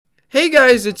Hey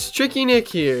guys, it's Tricky Nick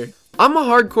here. I'm a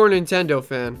hardcore Nintendo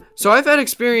fan, so I've had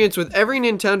experience with every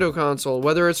Nintendo console,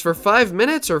 whether it's for 5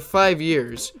 minutes or 5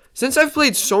 years. Since I've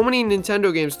played so many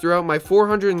Nintendo games throughout my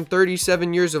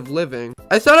 437 years of living,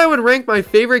 I thought I would rank my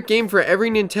favorite game for every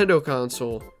Nintendo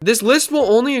console. This list will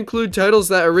only include titles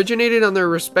that originated on their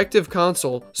respective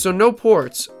console, so no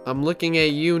ports. I'm looking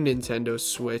at you, Nintendo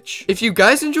Switch. If you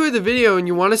guys enjoyed the video and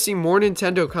you want to see more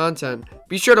Nintendo content,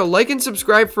 be sure to like and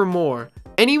subscribe for more.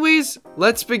 Anyways,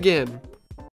 let's begin.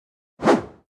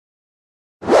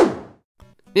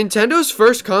 Nintendo's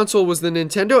first console was the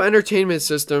Nintendo Entertainment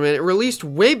System, and it released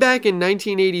way back in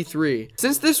 1983.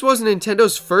 Since this was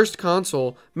Nintendo's first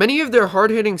console, many of their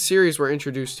hard-hitting series were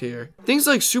introduced here. Things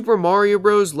like Super Mario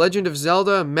Bros., Legend of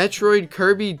Zelda, Metroid,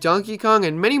 Kirby, Donkey Kong,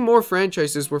 and many more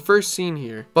franchises were first seen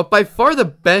here. But by far the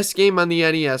best game on the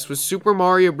NES was Super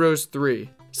Mario Bros.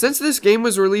 3. Since this game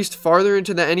was released farther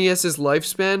into the NES's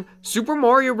lifespan, Super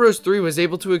Mario Bros. 3 was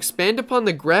able to expand upon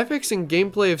the graphics and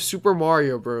gameplay of Super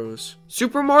Mario Bros.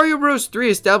 Super Mario Bros. 3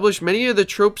 established many of the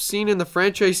tropes seen in the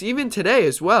franchise even today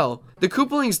as well. The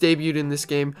Koopalings debuted in this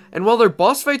game, and while their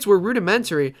boss fights were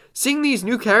rudimentary, seeing these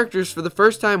new characters for the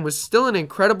first time was still an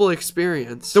incredible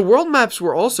experience. The world maps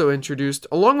were also introduced,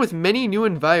 along with many new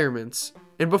environments.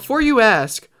 And before you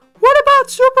ask, what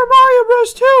about Super Mario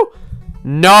Bros. 2?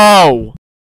 No!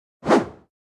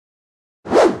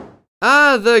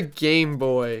 The Game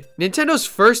Boy. Nintendo's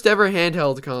first ever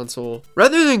handheld console.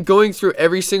 Rather than going through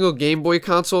every single Game Boy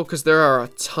console, because there are a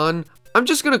ton, I'm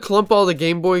just gonna clump all the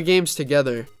Game Boy games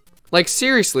together. Like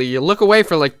seriously, you look away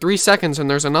for like 3 seconds and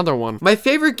there's another one. My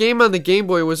favorite game on the Game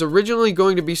Boy was originally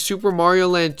going to be Super Mario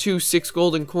Land 2 6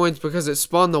 Golden Coins because it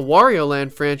spawned the Wario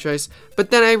Land franchise, but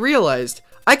then I realized,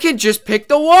 I can just pick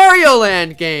the Wario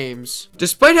Land games!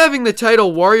 Despite having the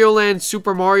title Wario Land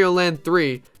Super Mario Land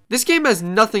 3, this game has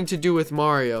nothing to do with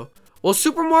Mario. While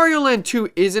Super Mario Land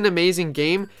 2 is an amazing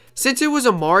game, since it was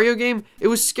a Mario game, it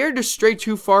was scared to stray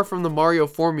too far from the Mario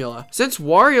formula. Since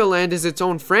Wario Land is its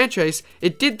own franchise,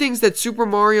 it did things that Super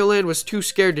Mario Land was too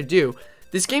scared to do.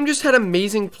 This game just had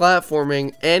amazing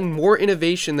platforming and more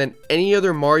innovation than any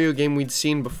other Mario game we'd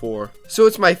seen before. So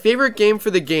it's my favorite game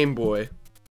for the Game Boy.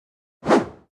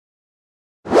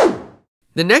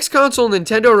 The next console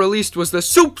Nintendo released was the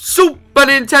Super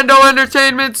Nintendo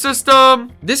Entertainment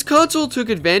System! This console took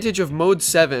advantage of Mode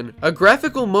 7, a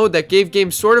graphical mode that gave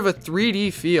games sort of a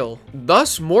 3D feel.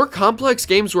 Thus, more complex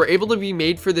games were able to be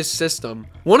made for this system.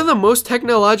 One of the most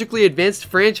technologically advanced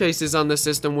franchises on the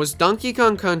system was Donkey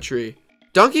Kong Country.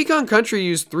 Donkey Kong Country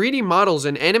used 3D models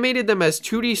and animated them as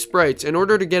 2D sprites in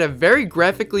order to get a very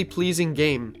graphically pleasing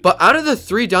game. But out of the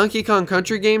 3 Donkey Kong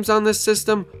Country games on this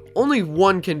system, only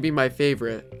one can be my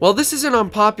favorite. While this is an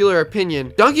unpopular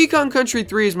opinion, Donkey Kong Country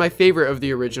 3 is my favorite of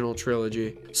the original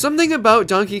trilogy. Something about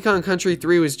Donkey Kong Country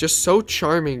 3 was just so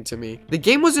charming to me. The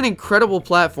game was an incredible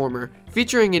platformer,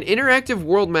 featuring an interactive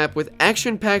world map with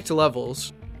action-packed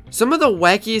levels. Some of the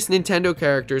wackiest Nintendo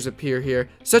characters appear here,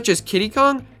 such as Kiddy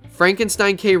Kong,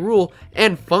 Frankenstein K. Rool,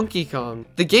 and Funky Kong.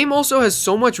 The game also has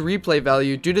so much replay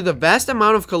value due to the vast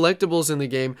amount of collectibles in the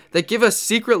game that give us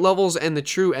secret levels and the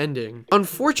true ending.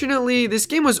 Unfortunately, this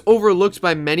game was overlooked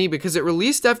by many because it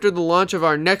released after the launch of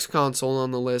our next console on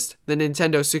the list, the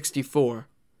Nintendo 64.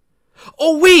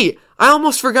 Oh wait! I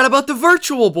almost forgot about the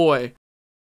Virtual Boy!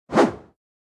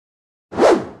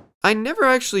 I never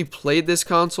actually played this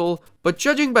console, but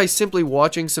judging by simply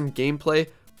watching some gameplay,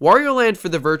 Wario Land for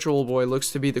the Virtual Boy looks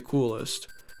to be the coolest.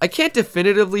 I can't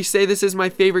definitively say this is my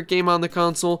favorite game on the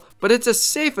console, but it's a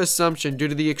safe assumption due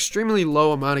to the extremely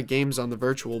low amount of games on the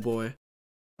Virtual Boy.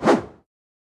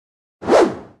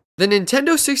 The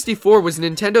Nintendo 64 was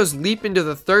Nintendo's leap into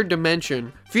the third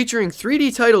dimension, featuring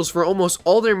 3D titles for almost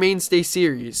all their mainstay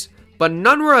series, but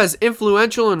none were as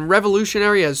influential and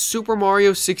revolutionary as Super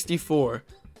Mario 64.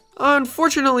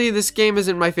 Unfortunately, this game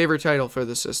isn't my favorite title for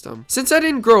the system. Since I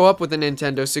didn't grow up with a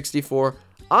Nintendo 64,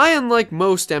 I, unlike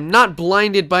most, am not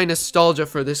blinded by nostalgia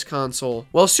for this console.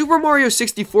 While Super Mario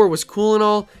 64 was cool and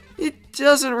all, it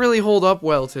doesn't really hold up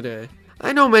well today.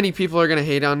 I know many people are gonna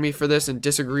hate on me for this and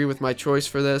disagree with my choice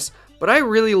for this, but I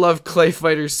really love Clay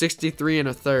Fighter 63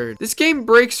 1/3. This game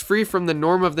breaks free from the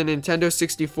norm of the Nintendo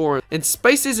 64 and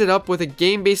spices it up with a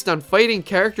game based on fighting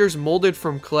characters molded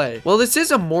from clay. While this is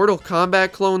a Mortal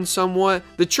Kombat clone somewhat,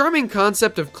 the charming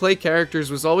concept of clay characters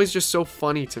was always just so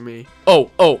funny to me. Oh.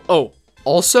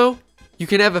 Also, you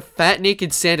can have a fat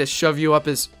naked Santa shove you up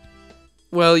his...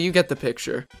 Well, you get the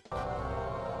picture.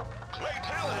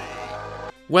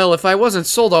 Well, if I wasn't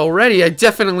sold already, I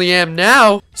definitely am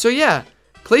now! So yeah,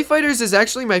 Clay Fighters is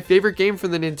actually my favorite game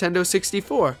from the Nintendo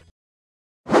 64.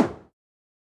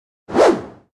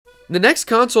 The next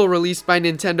console released by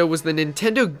Nintendo was the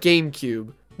Nintendo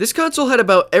GameCube. This console had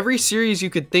about every series you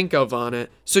could think of on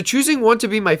it, so choosing one to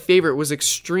be my favorite was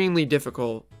extremely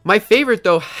difficult. My favorite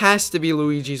though has to be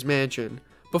Luigi's Mansion.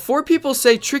 Before people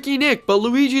say, Tricky Nick, but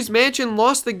Luigi's Mansion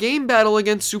lost the game battle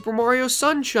against Super Mario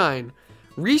Sunshine.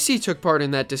 Reese took part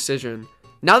in that decision.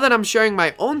 Now that I'm sharing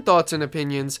my own thoughts and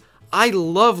opinions, I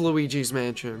love Luigi's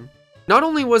Mansion. Not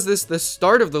only was this the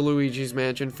start of the Luigi's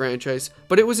Mansion franchise,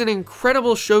 but it was an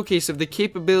incredible showcase of the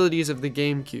capabilities of the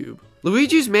GameCube.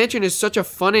 Luigi's Mansion is such a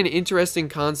fun and interesting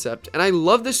concept, and I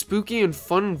love the spooky and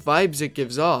fun vibes it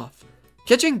gives off.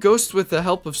 Catching ghosts with the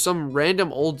help of some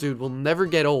random old dude will never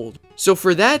get old. So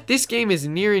for that, this game is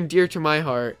near and dear to my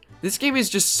heart. This game is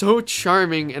just so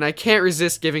charming, and I can't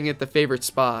resist giving it the favorite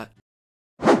spot.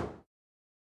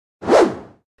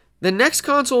 The next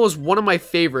console is one of my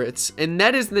favorites, and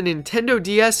that is the Nintendo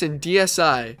DS and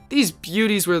DSi. These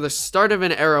beauties were the start of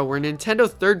an era where Nintendo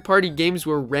third-party games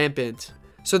were rampant.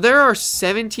 So there are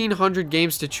 1,700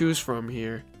 games to choose from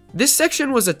here. This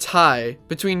section was a tie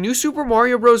between New Super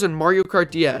Mario Bros. And Mario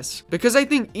Kart DS, because I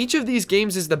think each of these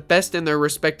games is the best in their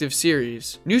respective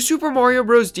series. New Super Mario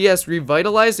Bros. DS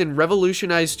revitalized and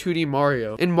revolutionized 2D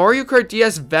Mario, and Mario Kart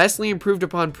DS vastly improved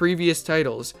upon previous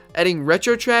titles, adding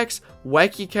retro tracks,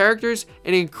 wacky characters,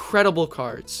 and incredible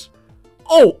karts.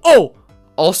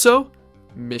 Also,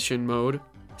 mission mode.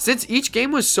 Since each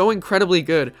game was so incredibly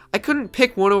good, I couldn't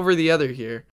pick one over the other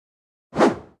here.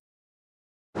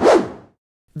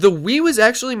 The Wii was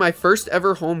actually my first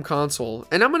ever home console,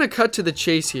 and I'm gonna cut to the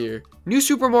chase here. New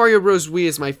Super Mario Bros. Wii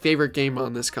is my favorite game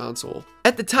on this console.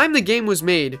 At the time the game was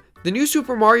made, the New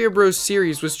Super Mario Bros.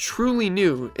 Series was truly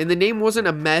new, and the name wasn't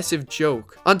a massive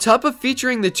joke. On top of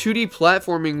featuring the 2D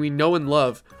platforming we know and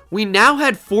love, we now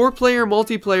had 4-player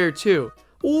multiplayer too.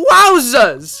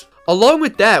 Wowzas! Along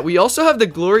with that, we also have the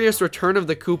glorious return of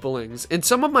the Koopalings, and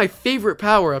some of my favorite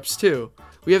power-ups too.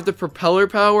 We have the propeller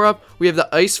power-up, we have the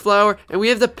ice flower, and we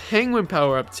have the penguin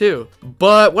power-up too.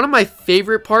 But one of my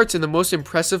favorite parts and the most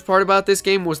impressive part about this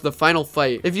game was the final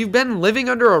fight. If you've been living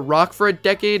under a rock for a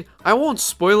decade, I won't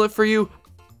spoil it for you,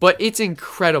 but it's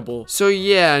incredible. So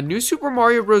yeah, New Super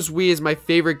Mario Bros. Wii is my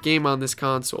favorite game on this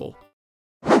console.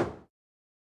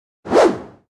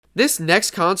 This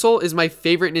next console is my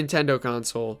favorite Nintendo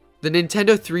console, the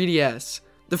Nintendo 3DS.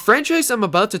 The franchise I'm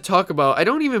about to talk about, I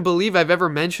don't even believe I've ever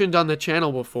mentioned on the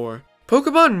channel before.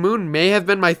 Pokemon Moon may have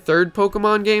been my third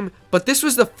Pokemon game, but this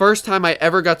was the first time I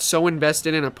ever got so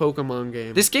invested in a Pokemon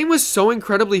game. This game was so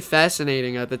incredibly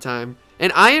fascinating at the time,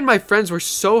 and I and my friends were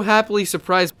so happily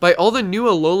surprised by all the new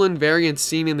Alolan variants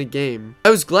seen in the game. I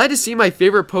was glad to see my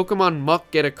favorite Pokemon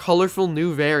Muck get a colorful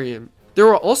new variant. There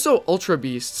were also Ultra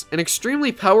Beasts, an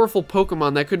extremely powerful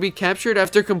Pokemon that could be captured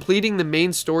after completing the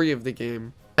main story of the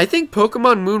game. I think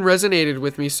Pokemon Moon resonated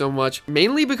with me so much,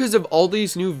 mainly because of all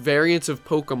these new variants of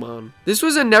Pokemon. This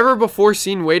was a never before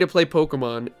seen way to play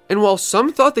Pokemon, and while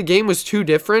some thought the game was too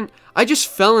different, I just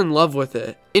fell in love with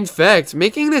it. In fact,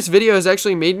 making this video has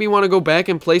actually made me want to go back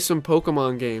and play some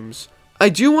Pokemon games. I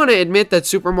do want to admit that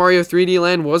Super Mario 3D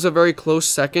Land was a very close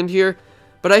second here,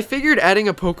 but I figured adding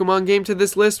a Pokemon game to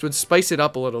this list would spice it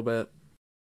up a little bit.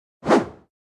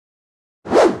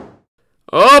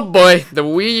 Oh boy, the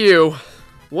Wii U.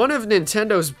 One of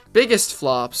Nintendo's biggest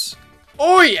flops.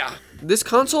 Oh yeah! This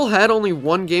console had only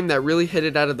one game that really hit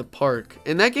it out of the park,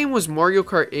 and that game was Mario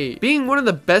Kart 8. Being one of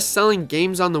the best-selling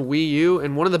games on the Wii U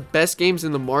and one of the best games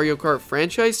in the Mario Kart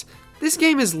franchise, this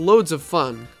game is loads of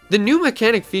fun. The new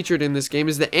mechanic featured in this game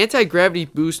is the anti-gravity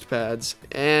boost pads,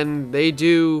 and they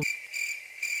do...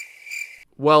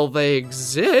 well, they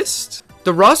exist?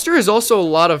 The roster is also a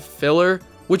lot of filler,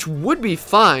 which would be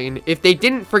fine if they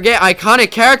didn't forget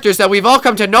iconic characters that we've all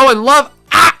come to know and love.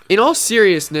 In all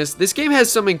seriousness, this game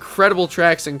has some incredible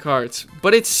tracks and karts,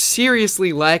 but it's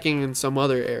seriously lacking in some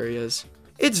other areas.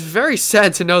 It's very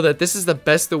sad to know that this is the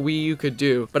best the Wii U could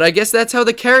do, but I guess that's how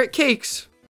the carrot cakes.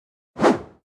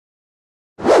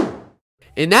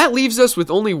 And that leaves us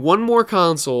with only one more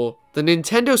console, the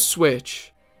Nintendo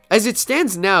Switch. As it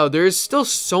stands now, there is still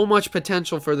so much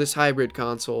potential for this hybrid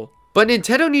console. But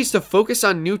Nintendo needs to focus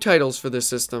on new titles for this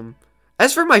system.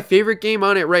 As for my favorite game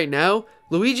on it right now,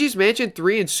 Luigi's Mansion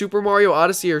 3 and Super Mario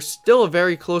Odyssey are still a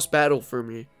very close battle for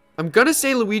me. I'm gonna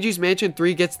say Luigi's Mansion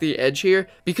 3 gets the edge here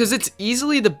because it's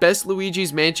easily the best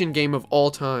Luigi's Mansion game of all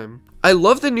time. I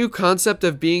love the new concept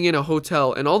of being in a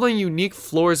hotel and all the unique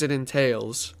floors it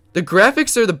entails. The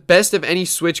graphics are the best of any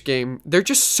Switch game, they're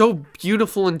just so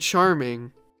beautiful and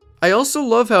charming. I also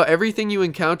love how everything you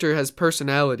encounter has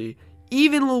personality.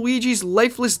 Even Luigi's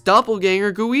lifeless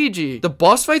doppelganger, Luigi. The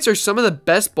boss fights are some of the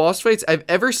best boss fights I've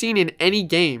ever seen in any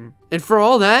game. And for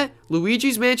all that,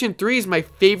 Luigi's Mansion 3 is my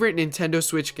favorite Nintendo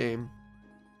Switch game.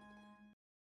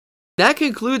 That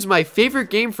concludes my favorite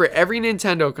game for every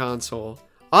Nintendo console.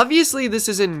 Obviously, this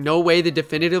is in no way the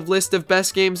definitive list of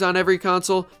best games on every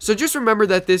console, so just remember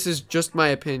that this is just my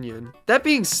opinion. That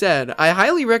being said, I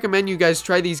highly recommend you guys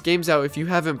try these games out if you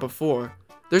haven't before.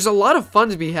 There's a lot of fun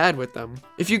to be had with them.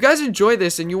 If you guys enjoy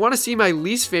this and you want to see my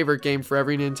least favorite game for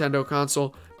every Nintendo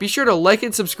console, be sure to like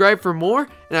and subscribe for more,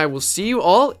 and I will see you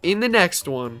all in the next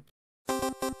one.